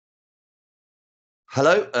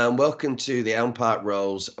Hello and welcome to the Elm Park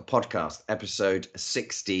Rolls podcast, episode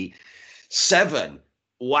 67.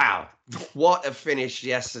 Wow, what a finish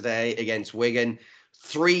yesterday against Wigan.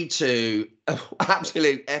 3-2,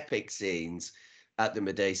 absolute epic scenes at the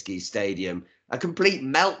Madejski Stadium. A complete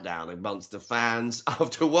meltdown amongst the fans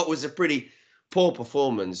after what was a pretty poor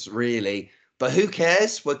performance, really. But who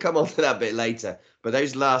cares? We'll come on to that a bit later. But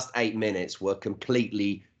those last 8 minutes were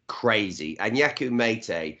completely crazy. And Yakou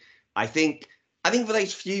Mete, I think for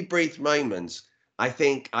those few brief moments, I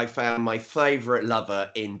think I found my favourite lover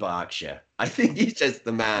in Berkshire. I think he's just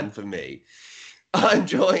the man for me. I'm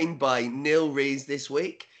joined by Neil Rees this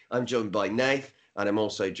week. I'm joined by Nath, and I'm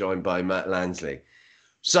also joined by Matt Lansley.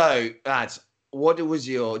 So, lads, what was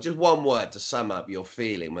just one word to sum up your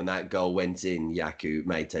feeling when that goal went in, Yakou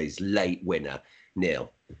Mete's late winner,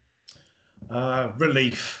 Neil?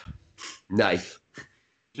 Relief. Nath.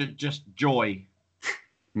 Just joy.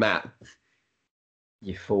 Matt.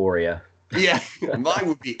 Euphoria. Yeah, mine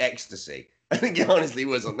would be ecstasy. I think it honestly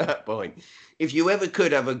was on that point. If you ever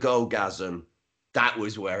could have a goalgasm, that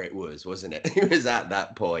was where it was, wasn't it? It was at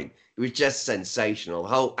that point. It was just sensational. The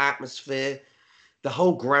whole atmosphere, the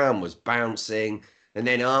whole ground was bouncing. And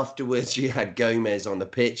then afterwards, you had Gomez on the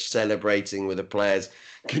pitch celebrating with the players,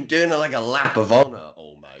 doing like a lap of honour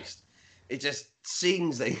almost. It just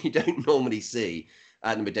scenes that you don't normally see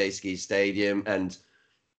at the Madejski Stadium. And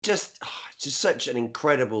just such an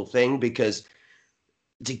incredible thing, because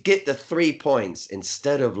to get the 3 points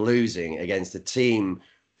instead of losing against a team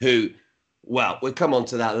who, well, we'll come on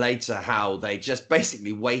to that later, how they just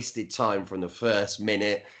basically wasted time from the first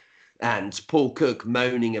minute, and Paul Cook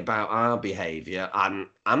moaning about our behaviour. I'm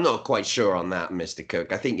not quite sure on that, Mr.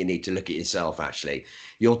 Cook. I think you need to look at yourself, actually.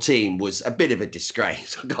 Your team was a bit of a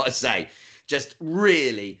disgrace, I've got to say. Just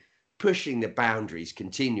really pushing the boundaries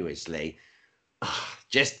continuously.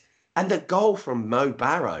 And the goal from Mo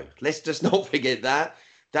Barrow. Let's just not forget that.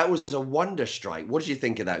 That was a wonder strike. What did you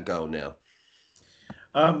think of that goal, Neil?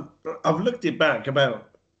 I've looked it back about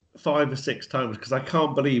 5 or 6 times because I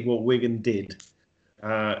can't believe what Wigan did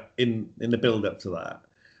in the build-up to that.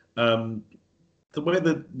 The way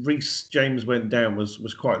that Reece James went down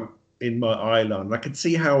was quite in my eye line. I could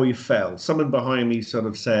see how he fell. Someone behind me sort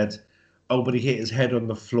of said, "Oh, but he hit his head on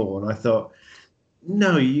the floor," and I thought,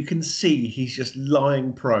 no, you can see he's just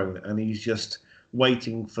lying prone and he's just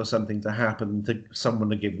waiting for something to happen, to someone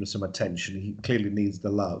to give him some attention. He clearly needs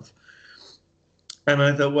the love. And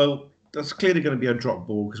I thought, well, that's clearly going to be a drop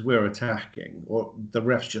ball because we're attacking, or the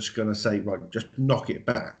ref's just going to say, right, just knock it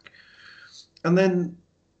back. And then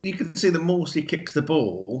you can see that Morsey kicks the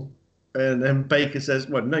ball and then Baker says,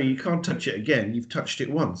 well, no, you can't touch it again. You've touched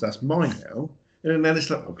it once. That's mine now. And then it's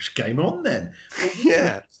like, oh, it's game on then.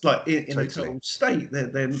 Yeah. It's like in a total state. They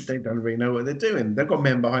don't really know what they're doing. They've got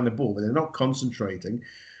men behind the ball, but they're not concentrating.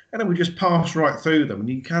 And then we just pass right through them. And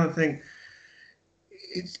you kind of think,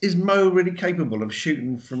 is Mo really capable of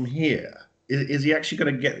shooting from here? Is he actually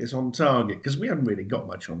going to get this on target? Because we haven't really got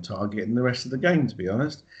much on target in the rest of the game, to be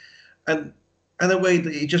honest. And the way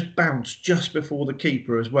that he just bounced just before the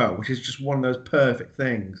keeper as well, which is just one of those perfect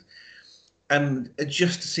things. And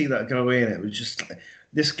just to see that go in, it was just like,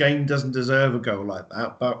 this game doesn't deserve a goal like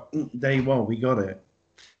that. But there you are, we got it.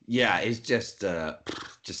 Yeah, it's just I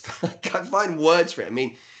can't find words for it. I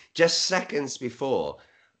mean, just seconds before,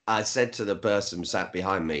 I said to the person sat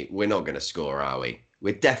behind me, "We're not going to score, are we?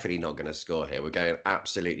 We're definitely not going to score here. We're going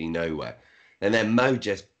absolutely nowhere." And then Mo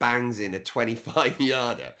just bangs in a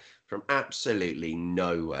 25-yarder from absolutely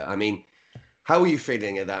nowhere. I mean, how were you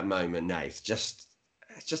feeling at that moment, Nate? It's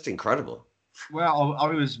just incredible. Well, I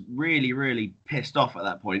was really, really pissed off at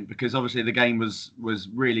that point because obviously the game was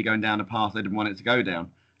really going down a path they didn't want it to go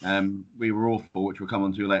down. We were awful, which we'll come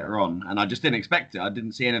on to later on, and I just didn't expect it. I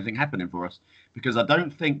didn't see anything happening for us because I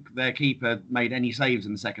don't think their keeper made any saves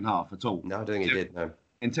in the second half at all. No, I don't think he did, no.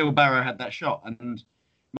 Until Barrow had that shot. And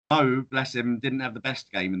Mo, bless him, didn't have the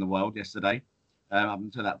best game in the world yesterday up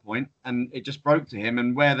until that point, and it just broke to him.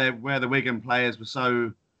 And where the Wigan players were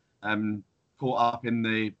so caught up in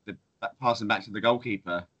the passing back to the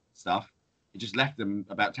goalkeeper stuff, it just left them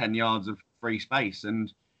about 10 yards of free space.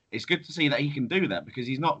 And it's good to see that he can do that because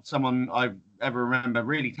he's not someone I've ever remember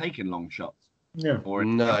really taking long shots. Yeah.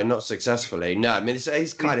 No, not successfully. No, I mean,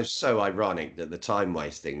 it's kind of so ironic that the time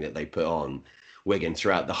wasting that they put on Wigan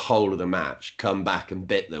throughout the whole of the match come back and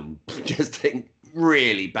bit them just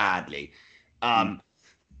really badly.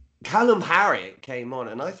 Callum Harriott came on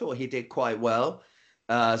and I thought he did quite well.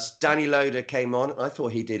 Danny Loader came on. I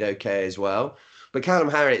thought he did okay as well. But Callum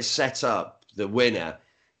Harriott set up the winner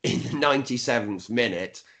in the 97th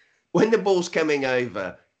minute. When the ball's coming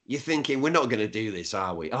over, you're thinking, we're not going to do this,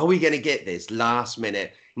 are we? Are we going to get this last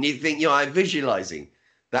minute? And you think, I'm visualizing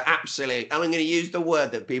the absolute, and I'm going to use the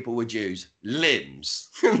word that people would use, limbs.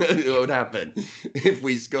 What would happen if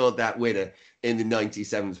we scored that winner in the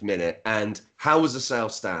 97th minute? And how was the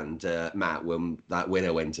South Stand, Matt, when that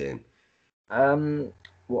winner went in?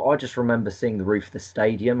 Well, I just remember seeing the roof of the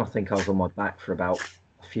stadium. I think I was on my back for about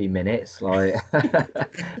a few minutes. Like,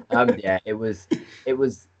 yeah, it was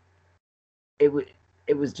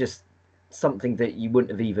just something that you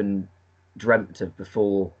wouldn't have even dreamt of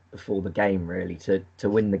before the game, really, to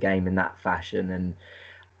win the game in that fashion. And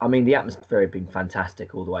I mean, the atmosphere had been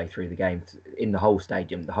fantastic all the way through the game in the whole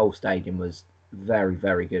stadium. The whole stadium was very,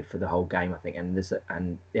 very good for the whole game, I think, and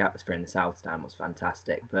the atmosphere in the South Stand was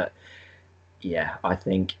fantastic. But yeah, I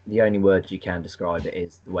think the only words you can describe it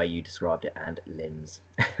is the way you described it, and limbs.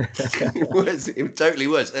 It totally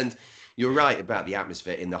was. And you're right about the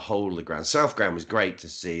atmosphere in the whole of the ground. South Ground was great to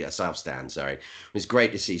see, South Stand, sorry. It was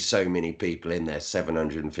great to see so many people in there,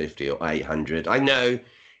 750 or 800. I know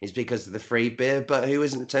it's because of the free beer, but who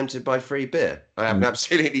isn't tempted by free beer? I have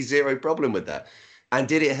absolutely zero problem with that. And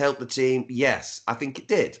did it help the team? Yes, I think it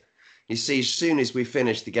did. You see, as soon as we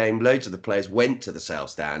finished the game, loads of the players went to the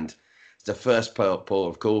South Stand. The first port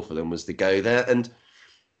of call for them was to go there, and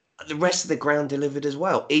the rest of the ground delivered as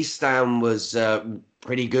well. East Stand was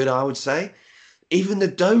pretty good, I would say. Even the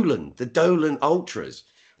Dolan Ultras,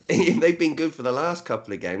 they've been good for the last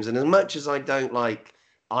couple of games. And as much as I'm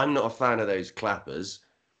not a fan of those clappers,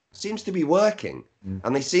 seems to be working.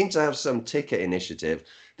 And they seem to have some ticket initiative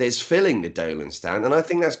that's filling the Dolan Stand. And I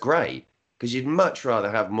think that's great, because you'd much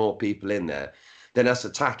rather have more people in there than us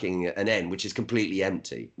attacking an end which is completely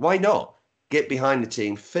empty. Why not? Get behind the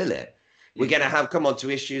team, fill it. We're going to come on to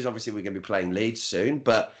issues. Obviously, we're going to be playing Leeds soon.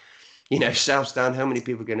 But, South Stand, how many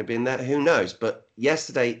people are going to be in there? Who knows? But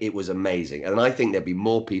yesterday, it was amazing. And I think there'll be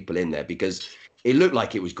more people in there because it looked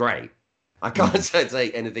like it was great. I can't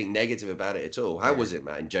say anything negative about it at all. How was it,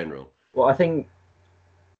 Matt, in general? Well, I think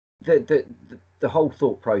the whole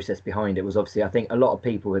thought process behind it was, obviously, I think a lot of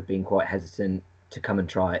people had been quite hesitant to come and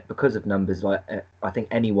try it because of numbers. Like, I think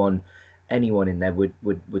anyone in there would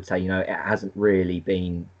say, it hasn't really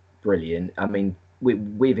been brilliant. I mean,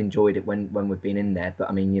 we've enjoyed it when we've been in there, but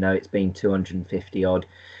I mean, it's been 250 odd,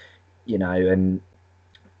 and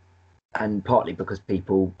partly because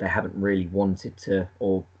people, they haven't really wanted to,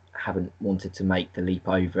 or haven't wanted to make the leap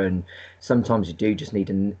over. And sometimes you do just need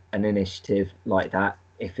an initiative like that.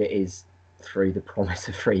 If it is through the promise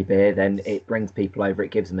of free beer, then it brings people over,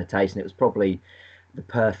 it gives them a taste. And it was probably the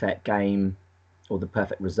perfect game, or the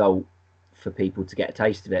perfect result for people to get a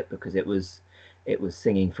taste of it, because it was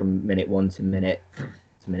singing from minute 1 to minute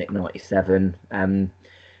 97, and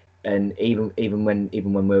even when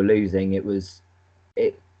we were losing, it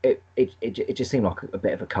just seemed like a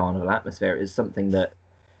bit of a carnival atmosphere. It was something that,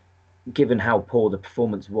 given how poor the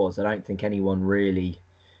performance was, I don't think anyone really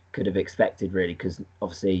could have expected, really, because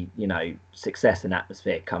obviously, success and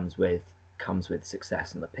atmosphere comes with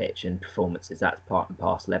success on the pitch, and performances, that's part and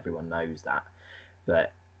parcel. Everyone knows that.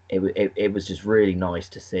 But it was just really nice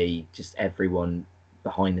to see just everyone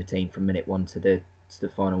behind the team from minute 1 to the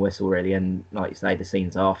final whistle, really. And like you say, the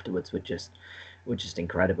scenes afterwards were just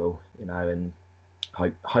incredible, and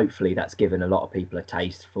hopefully that's given a lot of people a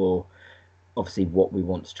taste for obviously what we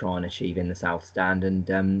want to try and achieve in the South Stand.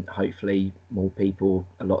 And hopefully more people,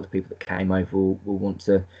 a lot of the people that came over will want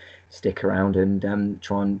to stick around and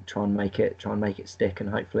try and make it stick, and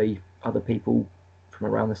hopefully other people from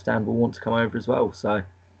around the stand will want to come over as well. So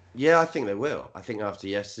yeah, I think they will. I think after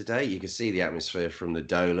yesterday, you can see the atmosphere from the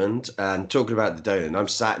Dolan. And talking about the Dolan, I'm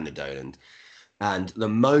sat in the Dolan, and the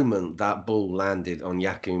moment that ball landed on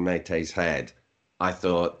Yakou Meite's head, I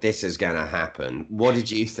thought, this is going to happen. What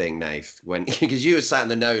did you think, Nath? Because you were sat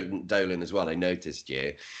in the Dolan as well, I noticed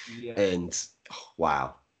you. Yeah. And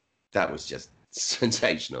wow, that was just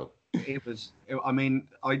sensational. I mean,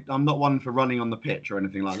 I'm not one for running on the pitch or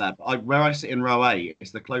anything like that, but where I sit in row 8,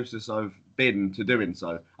 it's the closest I've been to doing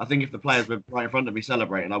so. I think if the players were right in front of me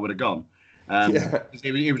celebrating, I would have gone.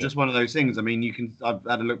 It was just one of those things. I mean, I've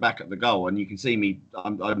had a look back at the goal, and you can see me.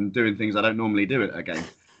 I'm doing things I don't normally do at a game,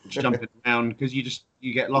 just jumping around, because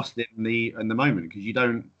you get lost in the moment, because you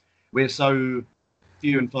don't. We're so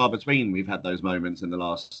few and far between. We've had those moments in the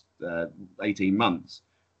last 18 months.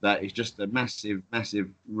 That is just a massive, massive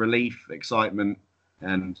relief, excitement,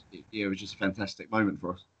 and it was just a fantastic moment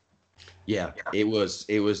for us. Yeah, it was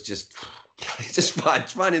just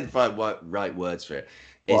finding the right words for it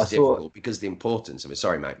is difficult because the importance of it.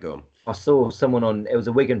 Sorry, Matt, go on. I saw someone it was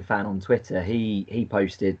a Wigan fan on Twitter. He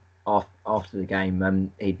posted after the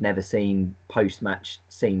game, he'd never seen post-match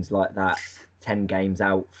scenes like that 10 games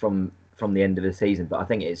out from the end of the season. But I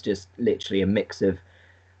think it's just literally a mix of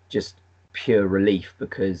just pure relief,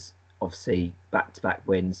 because obviously back-to-back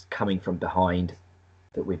wins coming from behind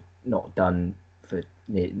that we've not done for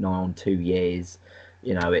nigh on 2 years.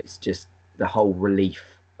 It's just the whole relief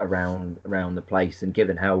around the place, and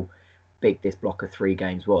given how big this block of 3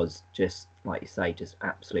 games was, just like you say, just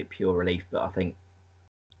absolute pure relief. But I think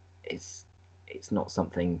it's not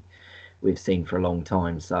something we've seen for a long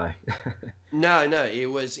time. So no, it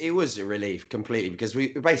was a relief completely, because we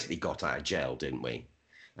basically got out of jail, didn't we?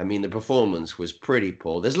 I mean, the performance was pretty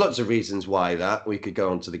poor. There's lots of reasons why that. We could go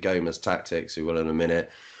on to the Gomez tactics, we will in a minute.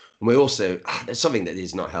 And we also, there's something that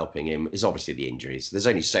is not helping him, is obviously the injuries. There's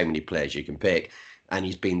only so many players you can pick, and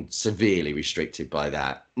he's been severely restricted by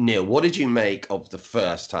that. Neil, what did you make of the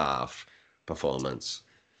first half performance?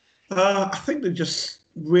 I think they just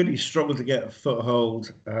really struggled to get a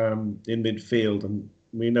foothold in midfield, and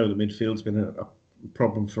we know the midfield's been a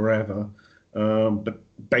problem forever. But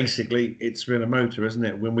basically, it's been a motor, isn't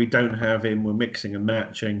it? When we don't have him, we're mixing and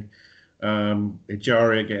matching.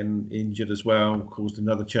 Ejaria getting injured as well caused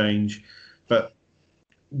another change. But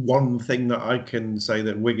one thing that I can say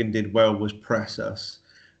that Wigan did well was press us,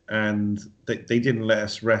 and they didn't let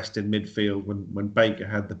us rest in midfield when Baker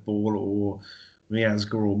had the ball, or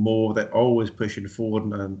Miazga or Moore. They're always pushing forward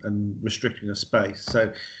and restricting the space.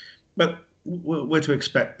 So, but we're to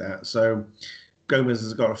expect that. So Gomez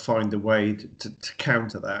has got to find a way to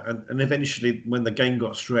counter that. And eventually, when the game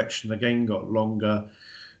got stretched and the game got longer,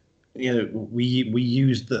 we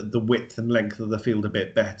used the width and length of the field a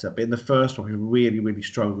bit better. But in the first one, we really, really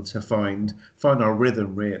struggled to find our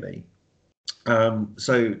rhythm, really.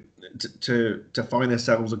 So to find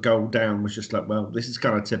ourselves a goal down was just like, well, this is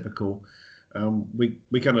kind of typical.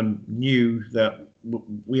 We kind of knew that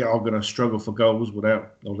we are going to struggle for goals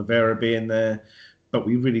without Oliveira being there, but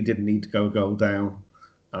we really didn't need to go a goal down.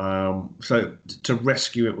 So to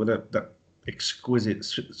rescue it with that exquisite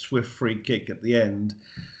swift free kick at the end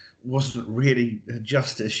wasn't really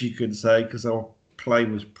justice, you could say, because our play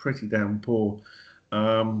was pretty damn poor.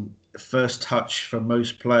 First touch for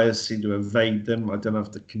most players seemed to evade them. I don't know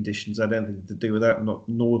if the conditions had anything to do with that,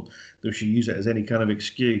 nor that we should use it as any kind of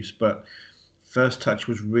excuse, but first touch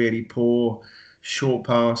was really poor. Short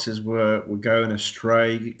passes were going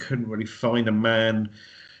astray. You couldn't really find a man.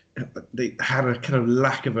 They had a kind of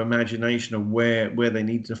lack of imagination of where they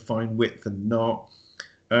needed to find width and not.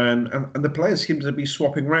 And the players seemed to be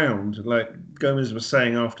swapping round. Like Gomez was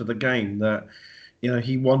saying after the game that,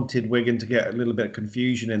 he wanted Wigan to get a little bit of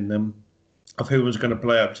confusion in them of who was going to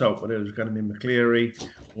play up top, whether it was going to be McCleary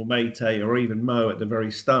or Meite or even Mo at the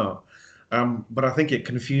very start. But I think it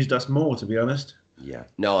confused us more, to be honest. Yeah,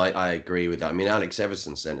 no, I agree with that. I mean, Alex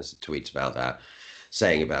Everson sent us a tweet about that,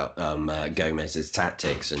 saying about Gomez's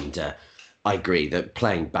tactics, and I agree that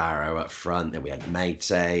playing Barrow up front, then we had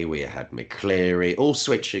Meite, we had McCleary, all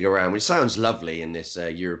switching around, which sounds lovely in this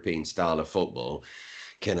European style of football,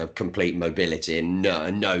 kind of complete mobility and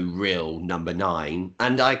no real number 9.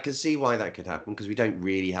 And I can see why that could happen, because we don't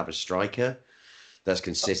really have a striker that's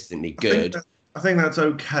consistently good. I think that's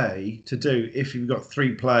okay to do if you've got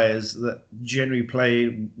 3 players that generally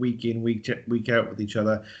play week in, week out with each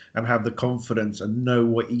other and have the confidence and know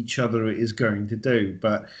what each other is going to do.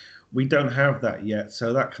 But we don't have that yet,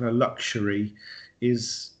 so that kind of luxury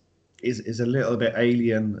is a little bit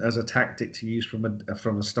alien as a tactic to use from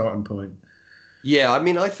a starting point. Yeah, I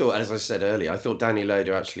mean, I thought, as I said earlier, I thought Danny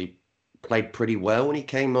Loader actually played pretty well when he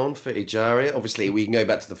came on for Ejaria. Obviously, we can go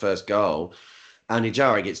back to the first goal, and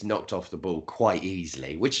Ejaria gets knocked off the ball quite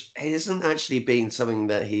easily, which hasn't actually been something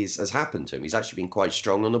that has happened to him. He's actually been quite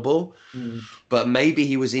strong on the ball, but maybe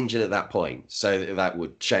he was injured at that point, so that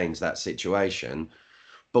would change that situation.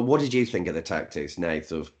 But what did you think of the tactics,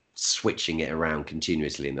 Nath, of switching it around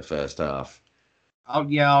continuously in the first half? Oh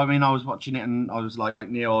yeah, I mean, I was watching it and I was like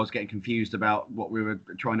Neil, I was getting confused about what we were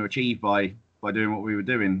trying to achieve by doing what we were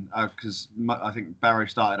doing, because I think Barrow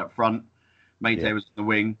started up front, Meite was on the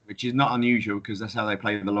wing, which is not unusual because that's how they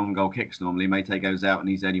play the long goal kicks normally. Meite goes out and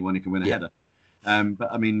he's the only one who can win a header. But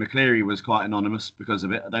I mean, McCleary was quite anonymous because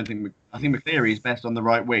of it. I think McCleary is best on the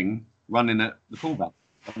right wing, running at the fullback.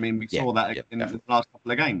 I mean, we saw that in the last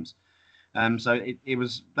couple of games. So it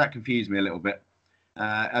was, that confused me a little bit.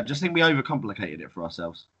 I just think we overcomplicated it for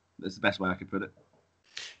ourselves. That's the best way I could put it.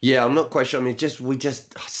 Yeah, I'm not quite sure. I mean, we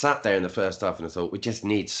just sat there in the first half and I thought we just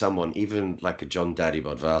need someone, even like a John Daddy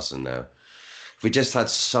Bodvarsson now. If we just had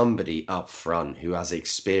somebody up front who has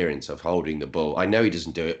experience of holding the ball. I know he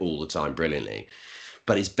doesn't do it all the time brilliantly,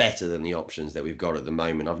 but it's better than the options that we've got at the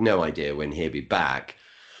moment. I've no idea when he'll be back,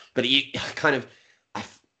 but he kind of,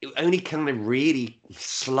 it only kind of really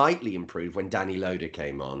slightly improved when Danny Loader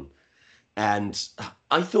came on. And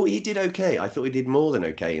I thought he did okay. I thought he did more than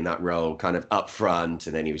okay in that role, kind of up front,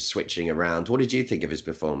 and then he was switching around. What did you think of his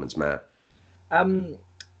performance, Matt?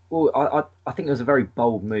 Well, I think it was a very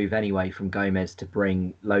bold move anyway from Gomez to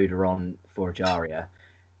bring Loader on for Ajaria,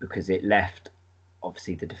 because it left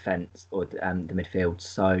obviously the defence or the midfield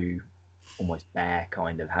so almost bare,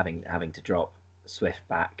 kind of having to drop Swift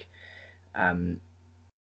back, and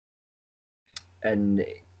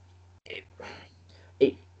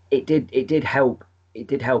it did help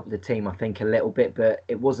the team, I think, a little bit, but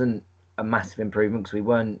it wasn't a massive improvement because we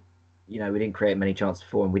didn't create many chances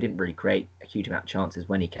before, and we didn't really create a huge amount of chances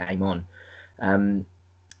when he came on.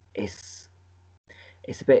 It's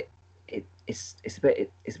a bit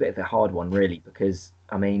of a hard one, really, because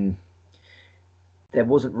I mean, there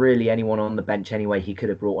wasn't really anyone on the bench anyway. He could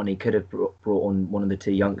have brought on. He could have brought on one of the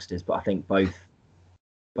two youngsters, but I think both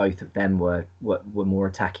of them were more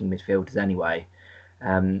attacking midfielders anyway.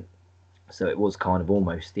 So it was kind of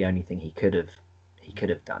almost the only thing he could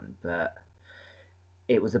have done, but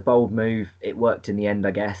it was a bold move. It worked in the end,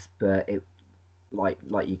 I guess, but it, like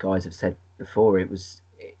you guys have said before, it was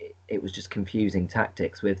just confusing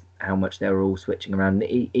tactics with how much they were all switching around.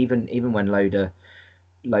 Even when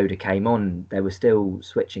Loader came on, they were still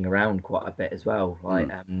switching around quite a bit as well.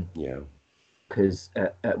 Because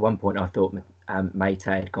at one point I thought Meite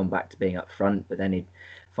had gone back to being up front, but then he'd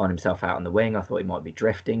find himself out on the wing. I thought he might be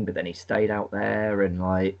drifting, but then he stayed out there, and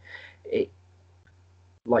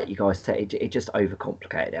like you guys said, it just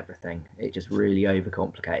overcomplicated everything. It just really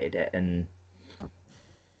overcomplicated it, and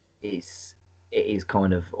it is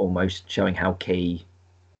kind of almost showing how key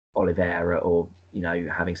Oliveira, or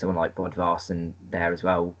having someone like Bodvarsson there as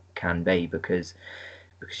well, can be, because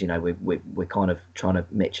we're kind of trying to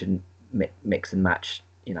mix and match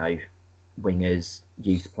wingers,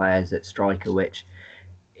 youth players at striker, which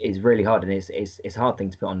is really hard, and it's a hard thing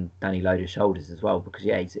to put on Danny Loader's shoulders as well, because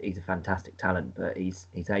he's a fantastic talent, but he's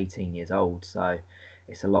 18 years old, so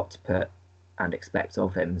it's a lot to put and expect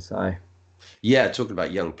of him. So yeah, talking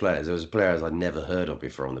about young players, there was a player I'd never heard of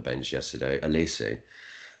before on the bench yesterday, Elise.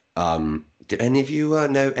 Did any of you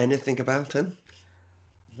know anything about him?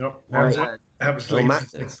 No, absolutely.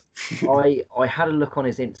 I had a look on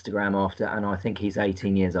his Instagram after, and I think he's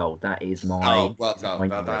 18 years old. That is my. Oh well,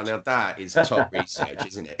 now that is top research,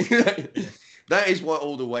 isn't it? That is what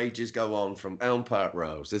all the wages go on from Elm Park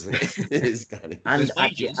Rose, isn't it? It's kind of... and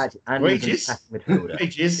wages.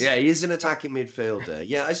 Wages. Yeah, he is an attacking midfielder.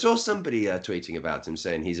 Yeah, I saw somebody tweeting about him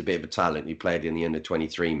saying he's a bit of a talent. He played in the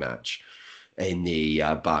under-23 match in the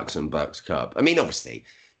Bucks and Bucks Cup. I mean, obviously,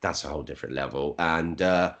 that's a whole different level. And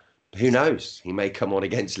who knows? He may come on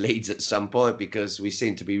against Leeds at some point, because we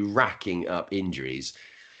seem to be racking up injuries.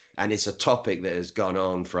 And it's a topic that has gone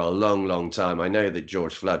on for a long, long time. I know that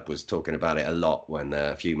George Flood was talking about it a lot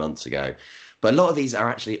a few months ago. But a lot of these are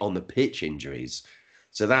actually on the pitch injuries.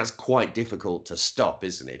 So that's quite difficult to stop,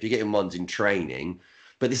 isn't it? If you're getting ones in training,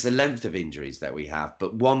 but it's the length of injuries that we have.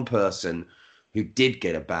 But one person who did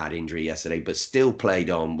get a bad injury yesterday but still played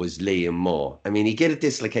on was Liam Moore. I mean, he get a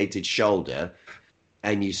dislocated shoulder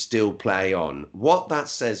and you still play on. What that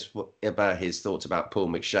says about his thoughts about Paul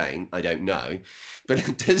McShane, I don't know. But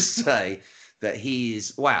it does say that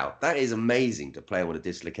that is amazing to play on a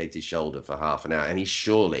dislocated shoulder for half an hour. And he's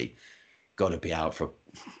surely got to be out for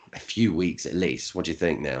a few weeks at least. What do you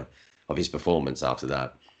think now of his performance after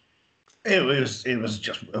that? It was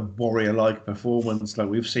just a warrior-like performance like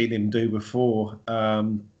we've seen him do before.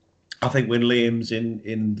 I think when Liam's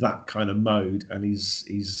in that kind of mode and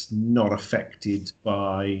he's not affected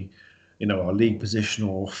by our league position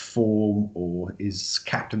or form or his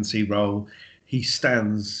captaincy role, he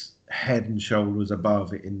stands head and shoulders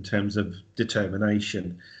above it in terms of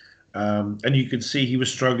determination. And you could see he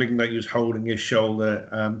was struggling, that he was holding his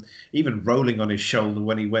shoulder, even rolling on his shoulder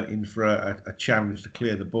when he went in for a challenge to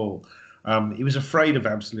clear the ball. He was afraid of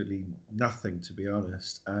absolutely nothing, to be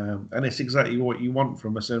honest. And it's exactly what you want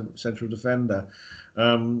from a central defender.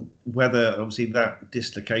 Whether, obviously, that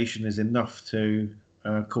dislocation is enough to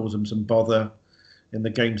cause him some bother in the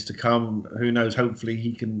games to come, who knows? Hopefully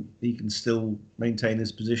he can still maintain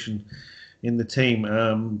his position in the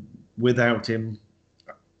team. Without him,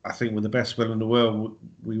 I think with the best will in the world,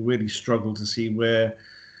 we really struggle to see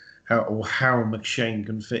how McShane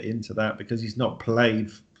can fit into that, because he's not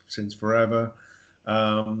played since forever.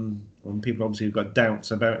 When people obviously have got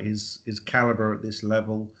doubts about his caliber at this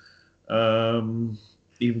level,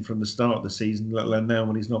 even from the start of the season, let alone now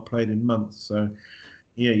when he's not played in months. So,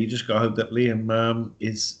 yeah, you just got to hope that Liam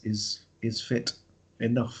is fit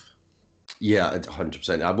enough. Yeah,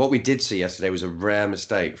 100%. What we did see yesterday was a rare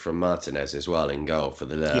mistake from Martinez as well in goal for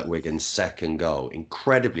the Wigan's second goal.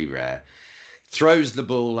 Incredibly rare. Throws the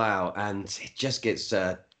ball out and it just gets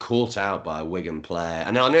caught out by a Wigan player.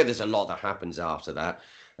 And I know there's a lot that happens after that.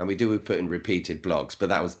 And we do put in repeated blocks, but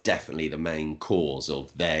that was definitely the main cause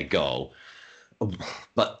of their goal.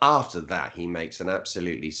 But after that, he makes an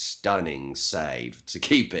absolutely stunning save to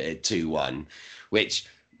keep it at 2-1, which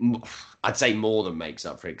I'd say more than makes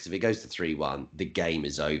up for it, because if it goes to 3-1, the game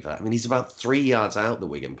is over. I mean, he's about 3 yards out, the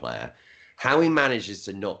Wigan player. How he manages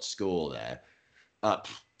to not score there,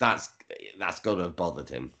 that's got to have bothered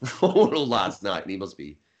him all last night. And he must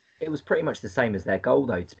be. It was pretty much the same as their goal,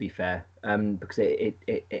 though, to be fair, because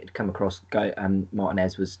it come across.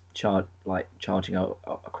 Martinez was charging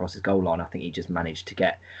across his goal line. I think he just managed to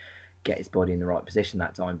get his body in the right position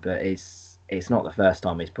that time. But it's not the first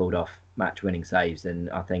time he's pulled off match-winning saves, and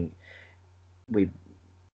I think we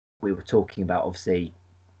were talking about, obviously,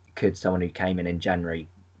 could someone who came in January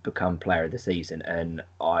become player of the season, and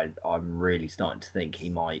I'm really starting to think he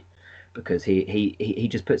might, because he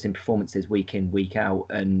just puts in performances week in, week out,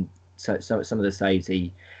 and so some of the saves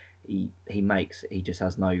he makes, he just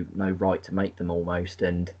has no right to make them almost,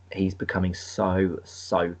 and he's becoming so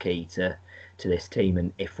key to this team,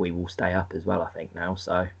 and if we will stay up as well, I think now.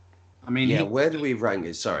 So I mean, yeah, where do we rank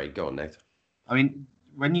it? Sorry, go on, Nathan. I mean,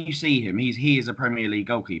 when you see him, he is a Premier League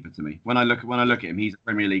goalkeeper to me. When I look at him, he's a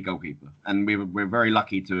Premier League goalkeeper, and we're very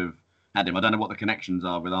lucky to have had him. I don't know what the connections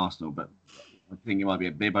are with Arsenal, but I think it might be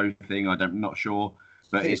a Bibbo thing. I'm not sure.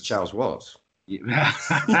 But it's Charles Watts. Yeah.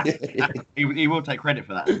 he will take credit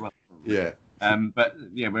for that as well. Probably. Yeah. But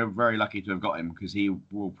yeah, we're very lucky to have got him, because he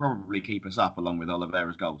will probably keep us up along with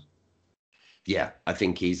Oliveira's goals. Yeah, I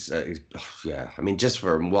think he's yeah. I mean, just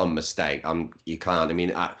for one mistake, you can't. I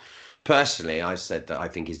mean, personally, I said that I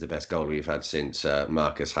think he's the best goalie we've had since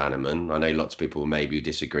Marcus Hahnemann. I know lots of people maybe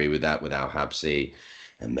disagree with that, with Al Habsi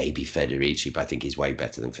and maybe Federici, but I think he's way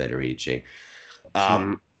better than Federici.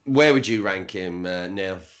 Where would you rank him,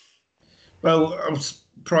 Neil? Well,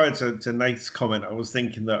 prior to Nate's comment, I was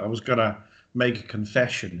thinking that I was going to make a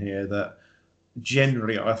confession here that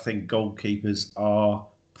generally I think goalkeepers are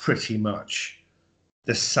pretty much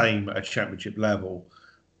the same at a championship level.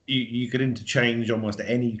 You could interchange almost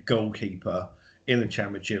any goalkeeper in the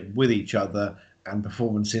championship with each other, and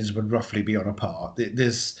performances would roughly be on a par.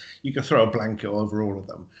 You could throw a blanket over all of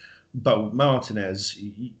them. But Martinez,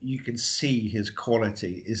 you can see his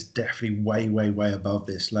quality is definitely way above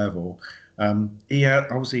this level. He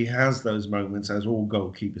obviously has those moments, as all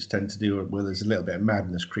goalkeepers tend to do, where there's a little bit of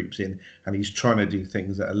madness creeps in, and he's trying to do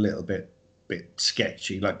things that are a little bit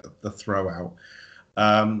sketchy, like the throw out.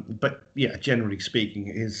 But yeah, generally speaking,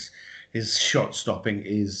 his shot stopping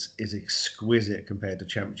is exquisite compared to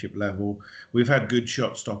championship level. We've had good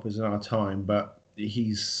shot stoppers in our time, but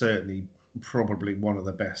he's certainly probably one of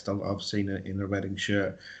the best I've seen in a Reading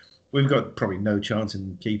shirt. We've got probably no chance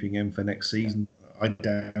in keeping him for next season, I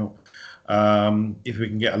doubt. If we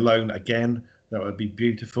can get a loan again, that would be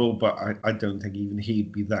beautiful, but I don't think even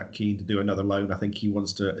he'd be that keen to do another loan. I think he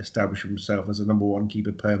wants to establish himself as a number one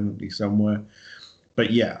keeper permanently somewhere.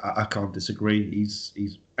 But yeah, I can't disagree.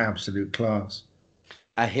 He's absolute class.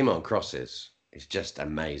 Him on crosses is just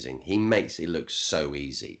amazing. He makes it look so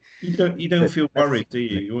easy. You don't feel worried, do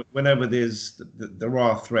you? Whenever there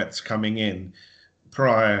are threats coming in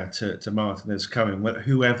prior to Martinez coming,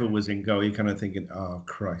 whoever was in goal, you're kind of thinking, oh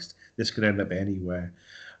Christ, this could end up anywhere.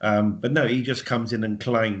 But no, he just comes in and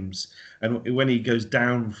claims. And when he goes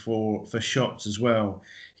down for shots as well,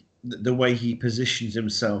 the way he positions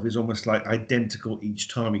himself is almost like identical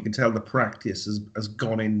each time. You can tell the practice has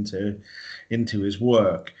gone into his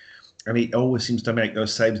work. And he always seems to make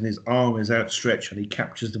those saves, and his arm is outstretched and he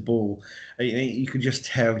captures the ball. And you can just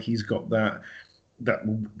tell he's got that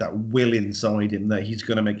will inside him that he's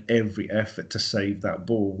going to make every effort to save that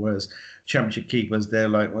ball. Whereas championship keepers, they're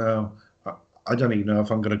like, well, I don't even know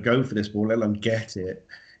if I'm going to go for this ball, let alone get it.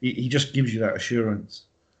 He just gives you that assurance.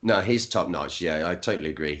 No, he's top notch. Yeah, I totally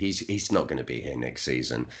agree. He's not going to be here next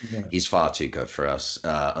season. Yeah. He's far too good for us,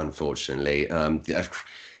 unfortunately.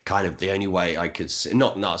 Kind of the only way I could see,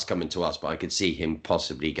 not us coming to us, but I could see him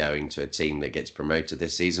possibly going to a team that gets promoted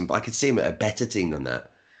this season. But I could see him at a better team than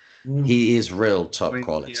that. He is real top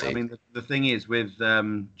quality. Yeah, I mean, the thing is with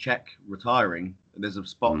Cech retiring, there's a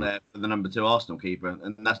spot there for the number 2 Arsenal keeper,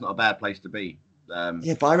 and that's not a bad place to be.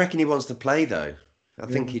 Yeah, but I reckon he wants to play, though. I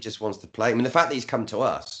think he just wants to play. I mean, the fact that he's come to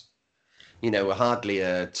us, we're hardly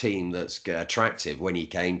a team that's attractive. When he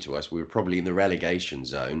came to us, we were probably in the relegation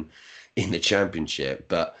zone in the Championship.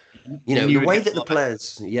 But, the way that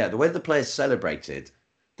the players celebrated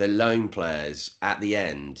the lone players at the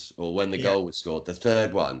end, or when the Yeah. goal was scored, the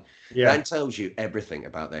third one, Yeah. that tells you everything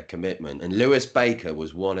about their commitment. And Lewis Baker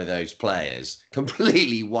was one of those players,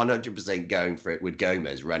 completely 100% going for it with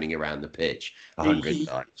Gomez running around the pitch 100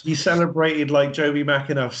 times. He celebrated like Joby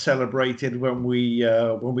McAnuff celebrated when we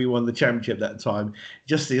won the championship that time.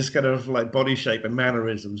 Just this kind of like body shape and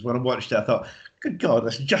mannerisms. When I watched it, I thought, good God,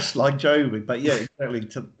 that's just like Joby. But yeah,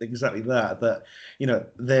 exactly that. That, you know,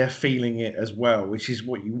 they're feeling it as well, which is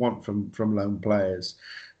what you want from lone players.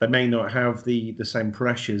 They may not have the same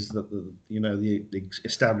pressures that the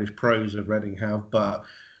established pros of Reading have, but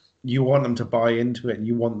you want them to buy into it, and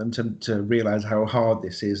you want them to realise how hard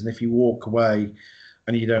this is. And if you walk away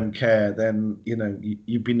and you don't care, then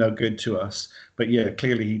you'd be no good to us. But yeah,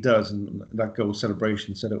 clearly he does, and that goal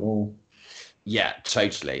celebration said it all. Yeah,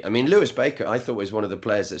 totally. I mean, Lewis Baker, I thought was one of the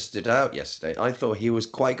players that stood out yesterday. I thought he was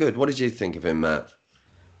quite good. What did you think of him, Matt?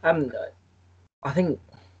 I think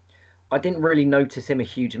I didn't really notice him a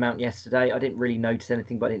huge amount yesterday. I didn't really notice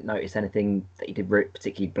anything, but I didn't notice anything that he did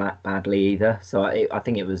particularly badly either. So I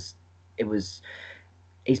think it was.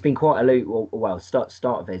 He's been quite aloof. Well, start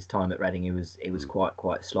of his time at Reading, he was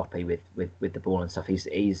quite sloppy with the ball and stuff. He's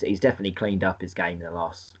definitely cleaned up his game in the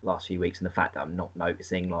last few weeks, and the fact that I'm not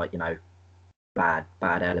noticing bad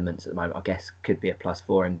elements at the moment, I guess, could be a plus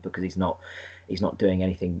for him, because he's not doing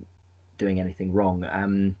anything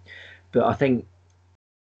wrong. But I think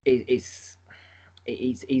he's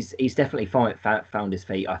definitely found his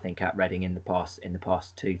feet, I think, at Reading in the past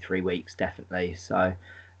 2-3 weeks, definitely. So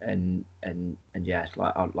and yeah,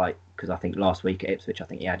 because I think last week at Ipswich, I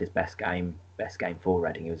think he had his best game for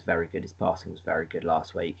Reading. He was very good. His passing was very good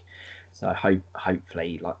last week. So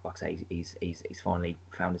hopefully, like I say, he's finally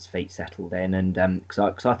found his feet settled in, and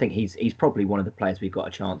because I think he's probably one of the players we've got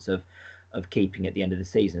a chance of keeping at the end of the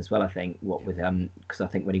season as well. I think because I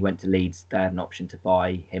think when he went to Leeds, they had an option to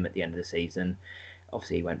buy him at the end of the season.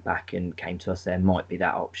 Obviously, he went back and came to us. There might be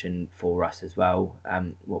that option for us as well.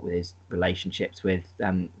 What with his relationships with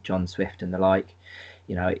John Swift and the like,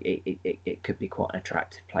 it could be quite an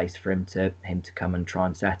attractive place for him to come and try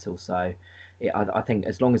and settle. So, I think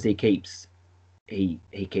as long as he keeps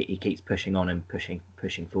pushing on and pushing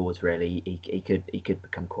forwards, really, he could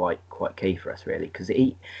become quite key for us, really, because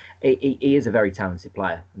he is a very talented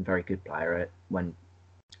player and very good player when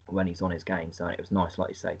he's on his game. So it was nice, like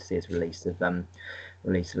you say, to see his release of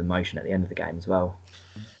emotion at the end of the game as well.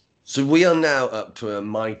 So we are now up to a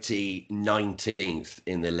mighty 19th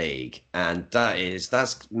in the league, and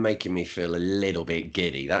that's making me feel a little bit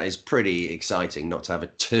giddy. That is pretty exciting, not to have a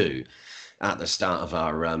 2 at the start of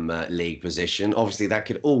our league position. Obviously, that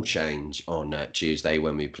could all change on Tuesday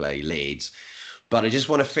when we play Leeds. But I just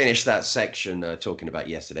want to finish that section talking about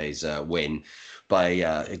yesterday's win by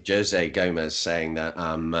Jose Gomez saying that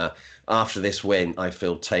after this win, I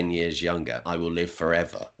feel 10 years younger. I will live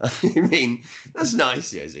forever. I mean, that's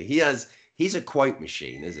nice, Jose. He's a quote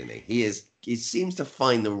machine, isn't he? He seems to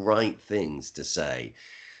find the right things to say.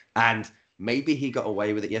 And maybe he got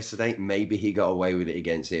away with it yesterday. Maybe he got away with it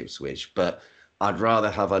against Ipswich. But I'd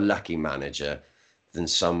rather have a lucky manager than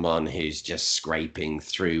someone who's just scraping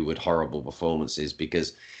through with horrible performances,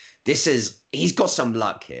 because he's got some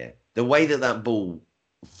luck here. The way that ball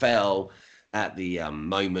fell at the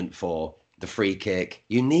moment for the free kick,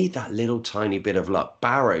 you need that little tiny bit of luck.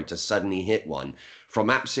 Barrow to suddenly hit one from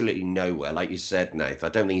absolutely nowhere. Like you said, Nath, I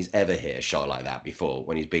don't think he's ever hit a shot like that before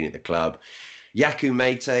when he's been at the club. Yakou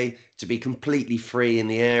Mete to be completely free in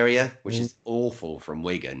the area, which is awful from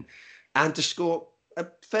Wigan, and to score a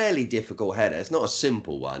fairly difficult header. It's not a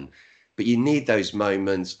simple one, but you need those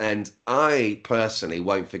moments. And I personally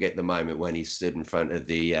won't forget the moment when he stood in front of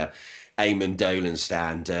the Eamon Dolan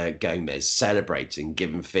stand, Gomez, celebrating,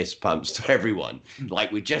 giving fist pumps to everyone,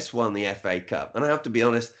 like we just won the FA Cup. And I have to be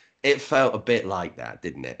honest, it felt a bit like that,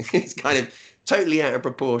 didn't it? It's kind of totally out of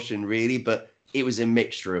proportion, really, but it was a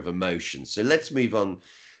mixture of emotions. So let's move on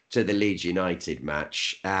to the Leeds United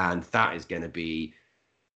match. And that is going to be,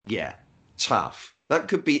 tough. That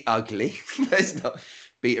could be ugly. Let's not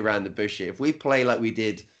beat around the bush here. If we play like we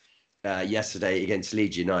did yesterday against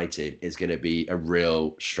Leeds United, it's going to be a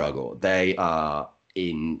real struggle. They are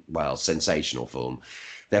in, sensational form.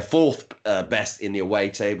 They're fourth best in the away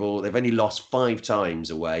table. They've only lost 5 times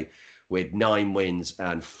away, with 9 wins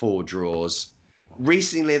and 4 draws.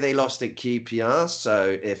 Recently, they lost at QPR.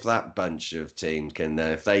 So if that bunch of teams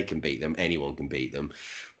if they can beat them, anyone can beat them.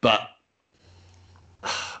 But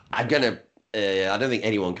I don't think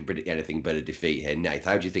anyone can predict anything but a defeat here. Nath,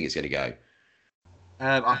 how do you think it's going to go?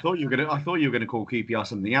 I thought you were going to call QPR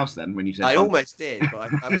something else then when you said. I almost did,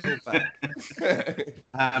 but I pulled back.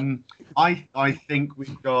 I think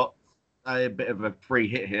we've got a bit of a free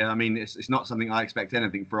hit here. I mean, it's not something I expect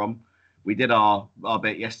anything from. We did our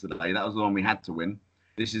bet yesterday. That was the one we had to win.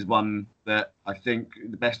 This is one that I think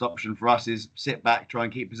the best option for us is sit back, try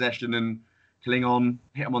and keep possession and cling on,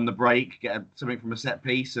 hit them on the break, get something from a set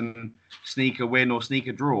piece and sneak a win or sneak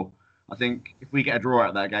a draw. I think if we get a draw out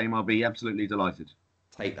of that game, I'll be absolutely delighted.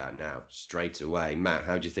 Take that now, straight away. Matt,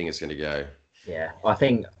 how do you think it's going to go? Yeah, I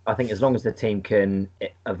think as long as the team can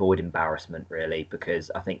avoid embarrassment, really,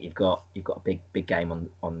 because I think you've got a big game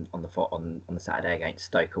on the Saturday against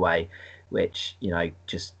Stoke away, which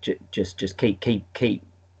just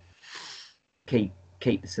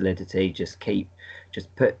keep the solidity, just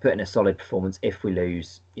put in a solid performance. If we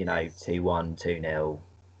lose, 2-1, 2-0,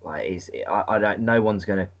 I don't. No one's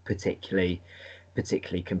going to particularly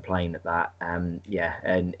complain at that. And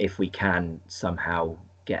if we can somehow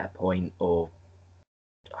get a point, or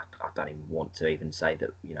I don't even want to even say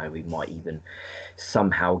that we might even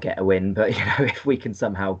somehow get a win, but if we can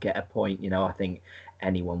somehow get a point, I think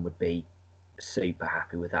anyone would be super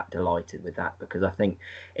happy with that, delighted with that, because I think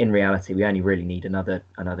in reality we only really need another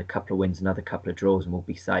couple of wins, another couple of draws, and we'll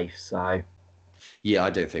be safe. So yeah,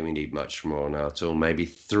 I don't think we need much more now at all. Maybe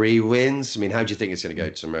 3 wins. I mean, how do you think it's going to go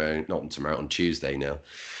tomorrow? Not tomorrow, on Tuesday now.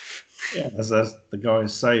 Yeah, as the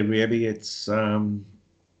guys say, really, it's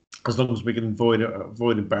as long as we can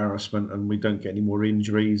avoid embarrassment and we don't get any more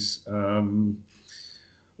injuries,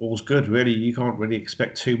 all's good. Really, you can't really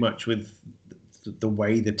expect too much with the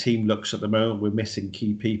way the team looks at the moment. We're missing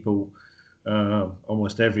key people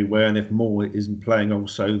almost everywhere, and if Moore isn't playing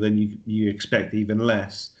also, then you expect even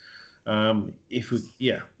less. If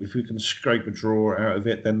we can scrape a draw out of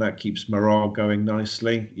it, then that keeps morale going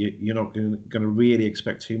nicely. You're not going to really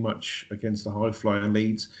expect too much against the high flying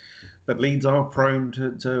Leeds, but Leeds are prone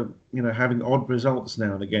to having odd results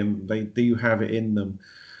now and again. They do have it in them.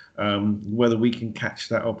 Whether we can catch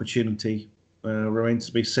that opportunity remains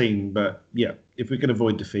to be seen. But yeah, if we can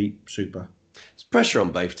avoid defeat, super. It's pressure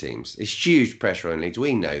on both teams. It's huge pressure on Leeds.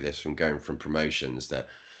 We know this from going from promotions, that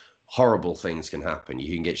horrible things can happen.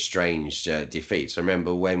 You can get strange defeats. I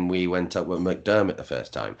remember when we went up with McDermott the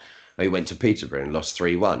first time, we went to Peterborough and lost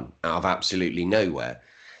 3-1 out of absolutely nowhere.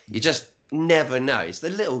 You just never know. It's the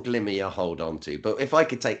little glimmer you hold on to. But if I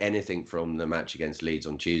could take anything from the match against Leeds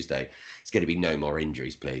on Tuesday, it's going to be no more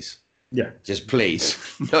injuries, please. Yeah. Just please,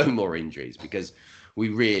 no more injuries, because we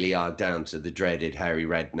really are down to the dreaded Harry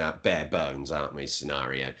Redknapp bare bones, aren't we,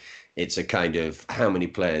 scenario. It's a kind of, how many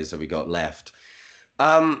players have we got left?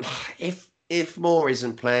 If Moore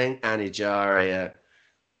isn't playing and Ejaria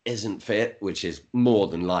isn't fit, which is more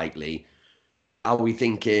than likely, are we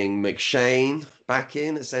thinking McShane back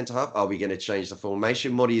in at centre half? Are we going to change the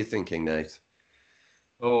formation? What are you thinking, Nate?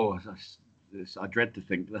 Oh, I dread to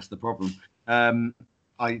think. That's the problem.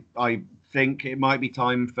 I think it might be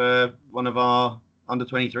time for one of our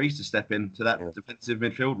under-23s to step into that defensive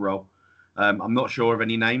midfield role. I'm not sure of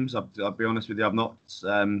any names. I'll be honest with you. I've not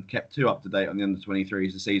kept too up to date on the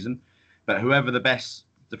under-23s this season. But whoever the best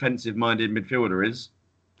defensive-minded midfielder is,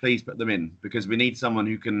 please put them in, because we need someone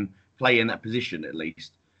who can play in that position at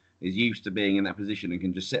least, is used to being in that position and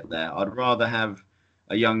can just sit there. I'd rather have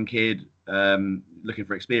a young kid looking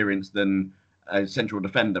for experience than a central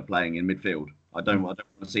defender playing in midfield. I don't want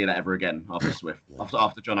to see that ever again after Swift,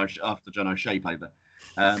 after John O'Shea played there.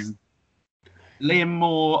 Liam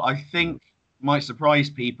Moore, I think, might surprise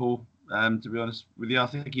people. To be honest with you, I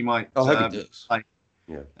think he might. I hope he does. Play.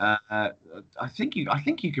 Yeah. I think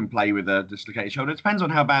you can play with a dislocated shoulder. It depends on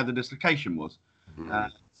how bad the dislocation was. Mm-hmm.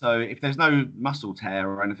 So if there's no muscle tear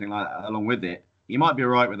or anything like that along with it, you might be all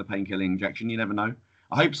right with a painkilling injection. You never know.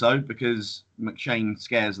 I hope so, because McShane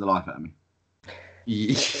scares the life out of me.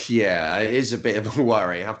 Yeah, it is a bit of a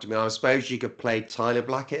worry. I suppose you could play Tyler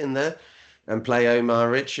Blackett in there and play Omar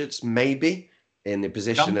Richards, maybe, in the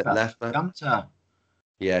position at left back. Gunter.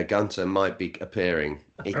 Yeah, Gunter might be appearing.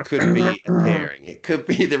 It could be appearing. It could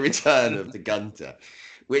be the return of the Gunter,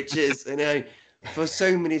 which is, for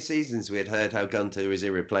so many seasons we had heard how Gunter is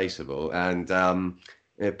irreplaceable, and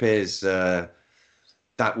it appears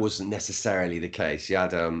that wasn't necessarily the case.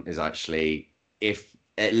 Yadam is actually, if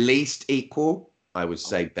at least equal, I would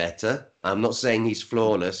say better. I'm not saying he's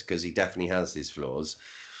flawless, because he definitely has his flaws,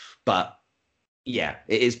 but yeah,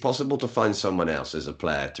 it is possible to find someone else as a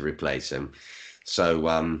player to replace him. So,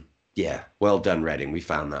 well done, Reading. We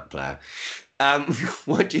found that player.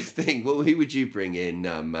 What do you think? Well, who would you bring in,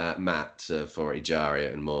 Matt, for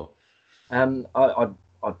Ejaria and Moore? I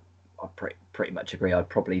pretty much agree. I'd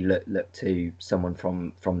probably look to someone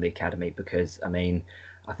from the academy, because I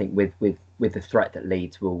think with the threat that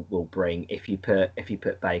Leeds will bring, if you put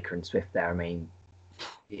Baker and Swift there,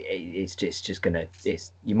 it's just gonna.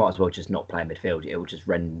 You might as well just not play midfield. It will just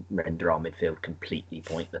render our midfield completely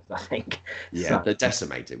pointless, I think. Yeah, So, they're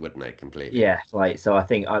decimated, wouldn't they, completely? yeah, so I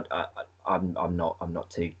think I'm not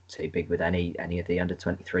too big with any of the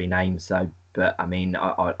under-23 names. So, but I mean,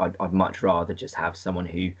 I'd much rather just have someone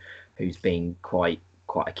who's been quite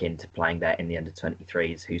akin to playing there in the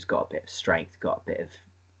under-23s, who's got a bit of strength, got a bit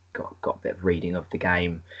of reading of the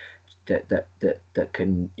game, that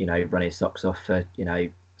can run his socks off for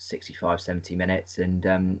 65-70 minutes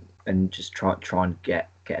and just try and get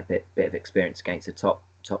a bit of experience against a top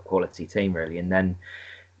quality team, really. And then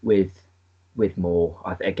with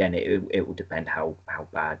Moore, again, it will depend how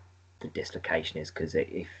bad the dislocation is, because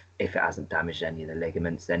if it hasn't damaged any of the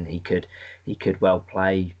ligaments, then he could well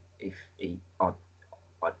play. If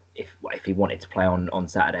he wanted to play on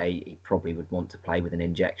Saturday, he probably would want to play with an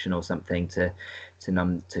injection or something to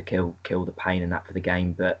kill the pain and that for the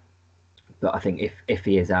game. But I think if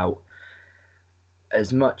he is out,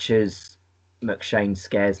 as much as McShane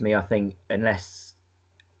scares me, I think unless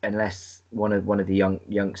one of the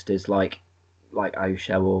youngsters like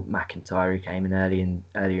O'Shea or McIntyre, who came in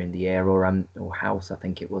earlier in the year, or House, I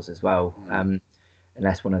think it was as well,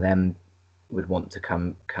 unless one of them would want to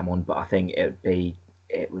come on. But I think it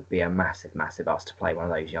would be a massive ask to play one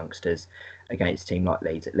of those youngsters against a team like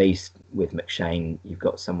Leeds. At least with McShane, you've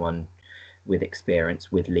got someone with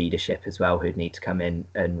experience, with leadership as well, who'd need to come in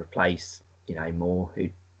and replace Moore,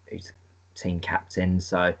 who's team captain.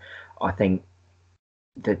 So I think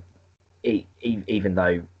that even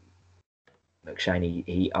though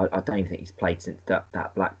McShane, I don't even think he's played since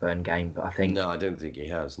that Blackburn game, but I think No, I don't think he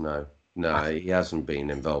has. No, he hasn't been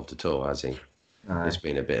involved at all, has he? It's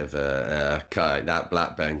been a bit of that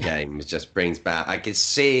Blackburn game just brings back. I can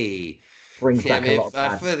see. Brings back a lot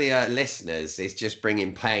of for the listeners, it's just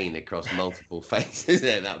bringing pain across multiple faces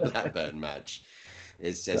in that Blackburn match.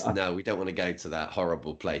 It's just no, we don't want to go to that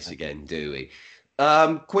horrible place again, do we?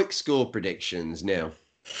 Quick score predictions, Neil.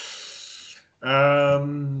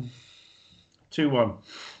 2-1.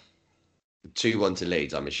 2-1 to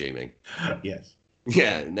Leeds, I'm assuming. Yes.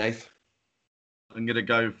 Yeah, Nath. I'm going to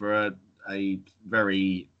go for a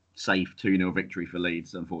very safe 2-0 victory for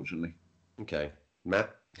Leeds, unfortunately. Okay,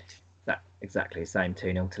 Matt. that exactly the same,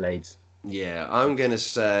 2-0 to Leeds. Yeah, I'm going to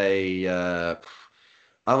say I'm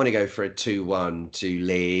going to go for a 2-1 to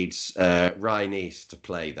Leeds. Ryan East to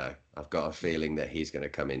play, though. I've got a feeling that he's going to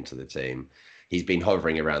come into the team. He's been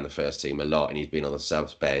hovering around the first team a lot, and he's been on the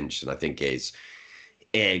subs bench. And I think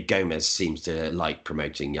Gomez seems to like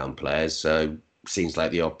promoting young players, so seems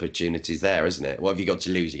like the opportunity's there, isn't it? What have you got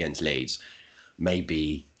to lose against Leeds?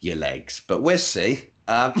 Maybe your legs, but we'll see.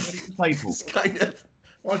 It's kind of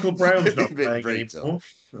Michael Brown's not a bit playing brutal.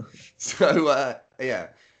 anymore. So yeah.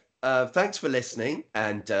 Thanks for listening,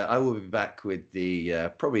 and I will be back with the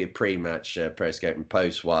probably a pre-match Periscope and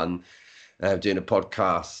post one. Doing a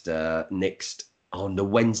podcast next on the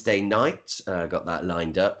Wednesday night. Got that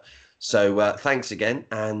lined up. So thanks again,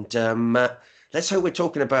 and let's hope we're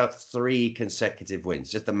talking about 3 consecutive wins.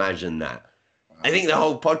 Just imagine that. I think the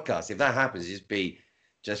whole podcast, if that happens,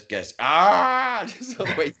 just goes just all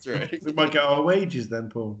the way through. We might get our wages then,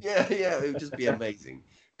 Paul. Yeah, it would just be amazing.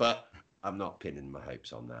 But I'm not pinning my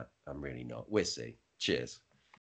hopes on that. I'm really not. We'll see. Cheers.